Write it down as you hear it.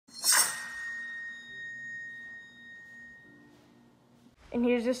And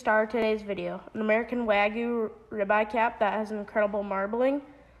here's the star of today's video, an American Wagyu ribeye cap that has incredible marbling.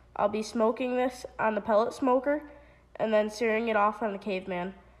 I'll be smoking this on the pellet smoker and then searing it off on the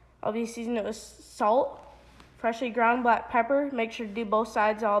caveman. I'll be seasoning it with salt, freshly ground black pepper. Make sure to do both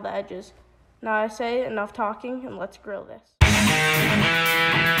sides, all the edges. Now I say enough talking and let's grill this.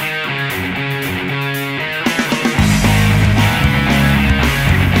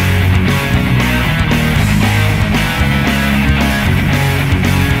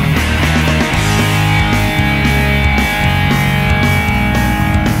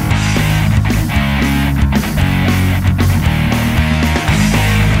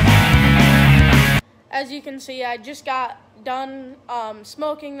 As you can see, I just got done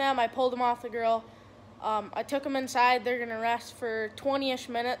smoking them. I pulled them off the grill. I took them inside. They're gonna rest for 20-ish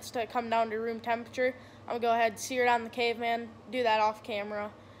minutes to come down to room temperature. I'm gonna go ahead and sear it on the caveman, do that off camera,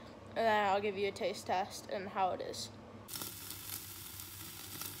 and then I'll give you a taste test and how it is.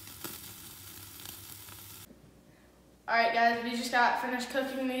 Alright guys, we just got finished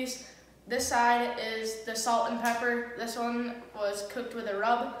cooking these. This side is the salt and pepper. This one was cooked with a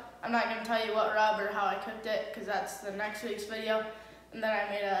rub. I'm not going to tell you what rub or how I cooked it because that's the next week's video. And then I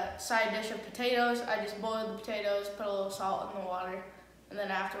made a side dish of potatoes. I just boiled the potatoes, put a little salt in the water, and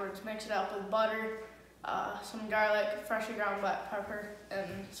then afterwards mix it up with butter, some garlic, freshly ground black pepper,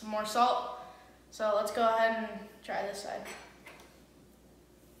 and some more salt. So let's go ahead and try this side.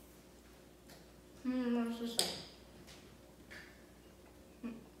 What's this side?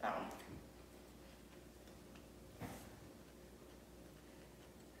 That one.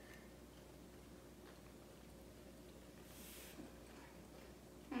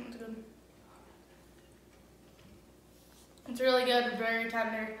 It's good. It's really good, very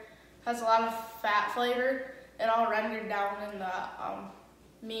tender. Has a lot of fat flavor. It all rendered down in the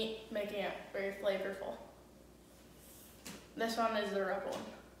meat, making it very flavorful. This one is the rub one.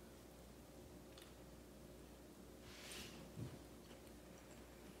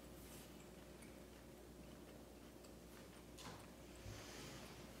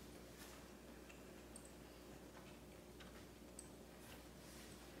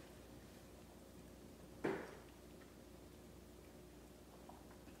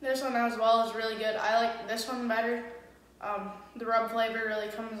 This one as well is really good. I like this one better. The rub flavor really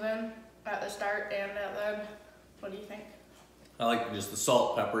comes in at the start and at the end. What do you think? I like just the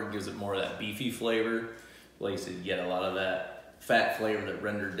salt, pepper. It gives it more of that beefy flavor. Like I said, you get a lot of that fat flavor that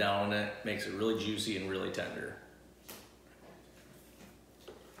rendered down in it. Makes it really juicy and really tender.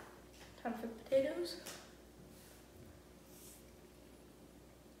 Time for the potatoes.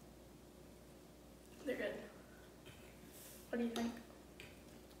 They're good. What do you think?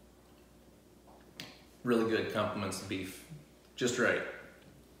 Really good, complements the beef. Just right.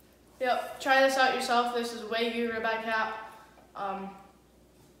 Yep, try this out yourself. This is Wagyu ribeye cap.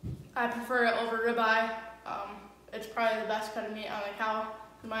 I prefer it over ribeye. It's probably the best cut of meat on a cow,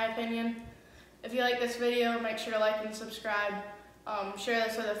 in my opinion. If you like this video, make sure to like and subscribe. Share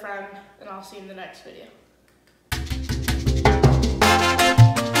this with a friend, and I'll see you in the next video.